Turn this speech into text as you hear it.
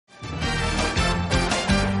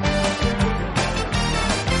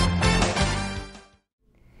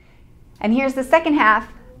And here's the second half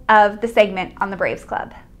of the segment on the Braves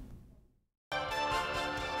Club.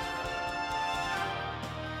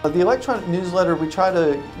 The electronic newsletter, we try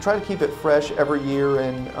to keep it fresh every year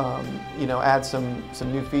and add some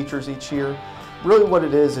new features each year. Really what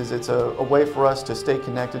it is it's a way for us to stay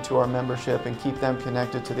connected to our membership and keep them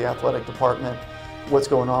connected to the athletic department, what's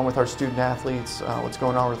going on with our student athletes, what's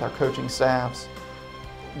going on with our coaching staffs,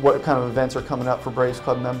 what kind of events are coming up for Braves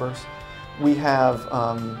Club members. We have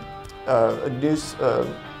a news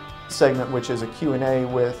segment which is a Q&A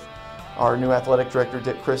with our new athletic director,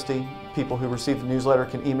 Dick Christie. People who receive the newsletter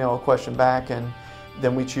can email a question back, and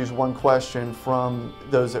then we choose one question from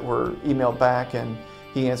those that were emailed back, and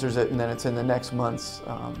he answers it, and then it's in the next month's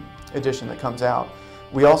edition that comes out.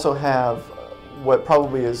 We also have what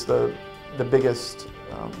probably is the biggest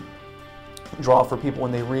draw for people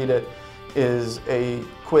when they read it is a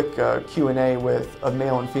quick Q&A with a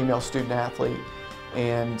male and female student athlete,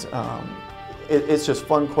 and it's just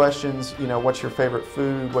fun questions. You know, what's your favorite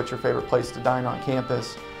food? What's your favorite place to dine on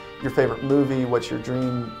campus? Your favorite movie? What's your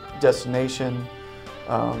dream destination,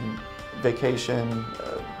 vacation?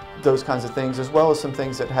 Those kinds of things, as well as some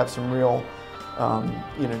things that have some real,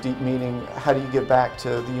 deep meaning. How do you give back to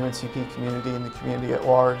the UNCP community and the community at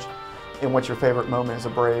large? And what's your favorite moment as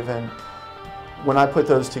a Brave? And when I put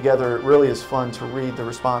those together, it really is fun to read the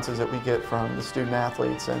responses that we get from the student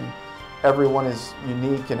athletes. And everyone is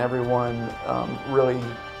unique, and everyone really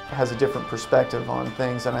has a different perspective on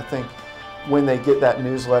things. And I think when they get that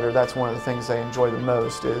newsletter, that's one of the things they enjoy the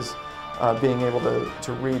most, is being able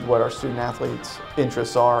to read what our student athletes'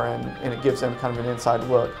 interests are, and it gives them kind of an inside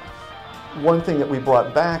look. One thing that we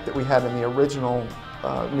brought back that we had in the original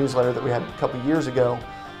newsletter that we had a couple years ago,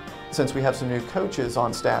 since we have some new coaches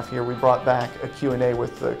on staff here, we brought back a Q&A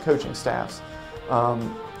with the coaching staffs,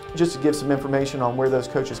 just to give some information on where those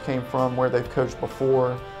coaches came from, where they've coached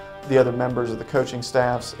before, the other members of the coaching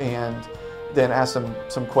staffs, and then ask them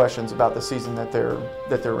some questions about the season that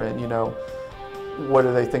they're in. You know, what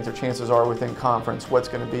do they think their chances are within conference? What's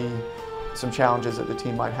going to be some challenges that the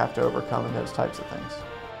team might have to overcome, and those types of things.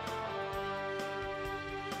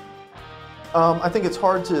 I think it's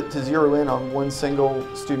hard to zero in on one single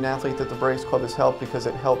student athlete that the Braves Club has helped, because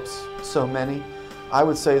it helps so many. I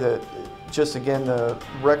would say that just again, the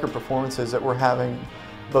record performances that we're having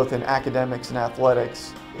both in academics and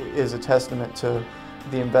athletics is a testament to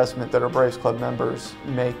the investment that our Braves Club members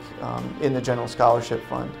make in the General Scholarship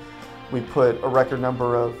Fund. We put a record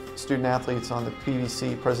number of student athletes on the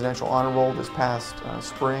PVC Presidential Honor Roll this past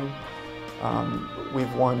spring.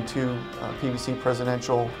 We've won 2 PVC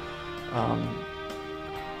Presidential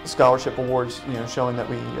Scholarship Awards, showing that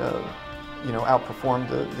we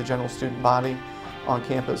outperformed the general student body on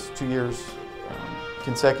campus 2 years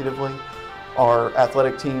consecutively. Our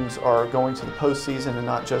athletic teams are going to the postseason, and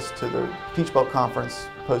not just to the Peach Belt Conference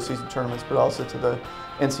postseason tournaments, but also to the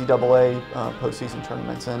NCAA postseason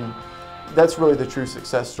tournaments. And that's really the true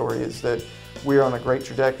success story, is that we're on a great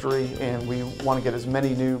trajectory, and we want to get as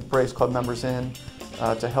many new Braves Club members in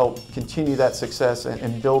to help continue that success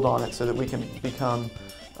and build on it, so that we can become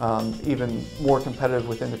even more competitive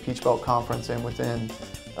within the Peach Belt Conference and within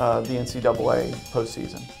the NCAA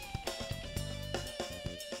postseason.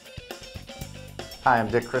 Hi, I'm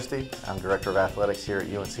Dick Christie. I'm Director of Athletics here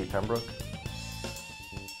at UNC Pembroke.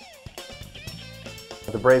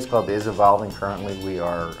 The Braves Club is evolving currently. We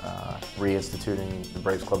are reinstituting the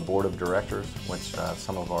Braves Club Board of Directors, which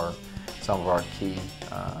some of our key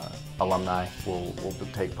alumni will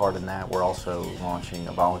take part in that. We're also launching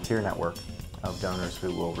a volunteer network of donors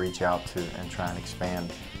who will reach out to and try and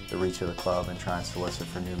expand the reach of the club and try and solicit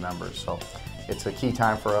for new members. So it's a key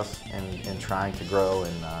time for us in trying to grow,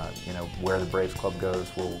 and where the Braves Club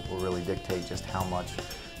goes will really dictate just how much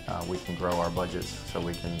we can grow our budgets, so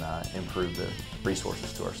we can improve the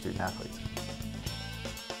resources to our student athletes.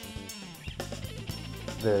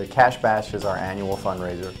 The Cash Bash is our annual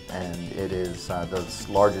fundraiser, and it is the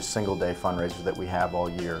largest single-day fundraiser that we have all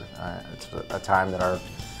year. It's a time that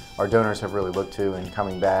our donors have really looked to in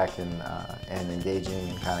coming back and engaging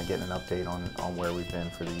and kind of getting an update on where we've been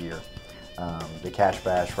for the year. The Cash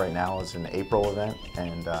Bash right now is an April event,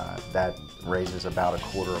 and that raises about a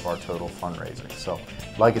quarter of our total fundraising. So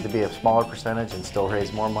I'd like it to be a smaller percentage and still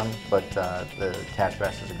raise more money, but the Cash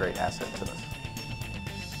Bash is a great asset to us.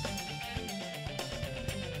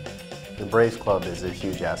 The Braves Club is a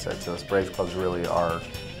huge asset to us. Braves Club is really our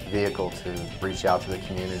vehicle to reach out to the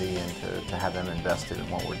community and to have them invested in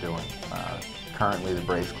what we're doing. Currently, the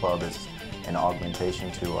Braves Club is an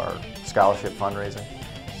augmentation to our scholarship fundraising,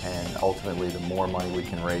 And ultimately, the more money we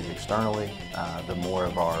can raise externally, the more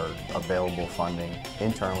of our available funding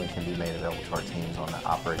internally can be made available to our teams on the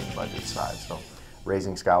operating budget side. So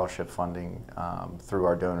raising scholarship funding through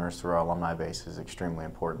our donors, through our alumni base is extremely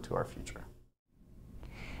important to our future.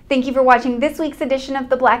 Thank you for watching this week's edition of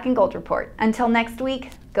the Black and Gold Report. Until next week,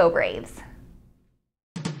 go Braves!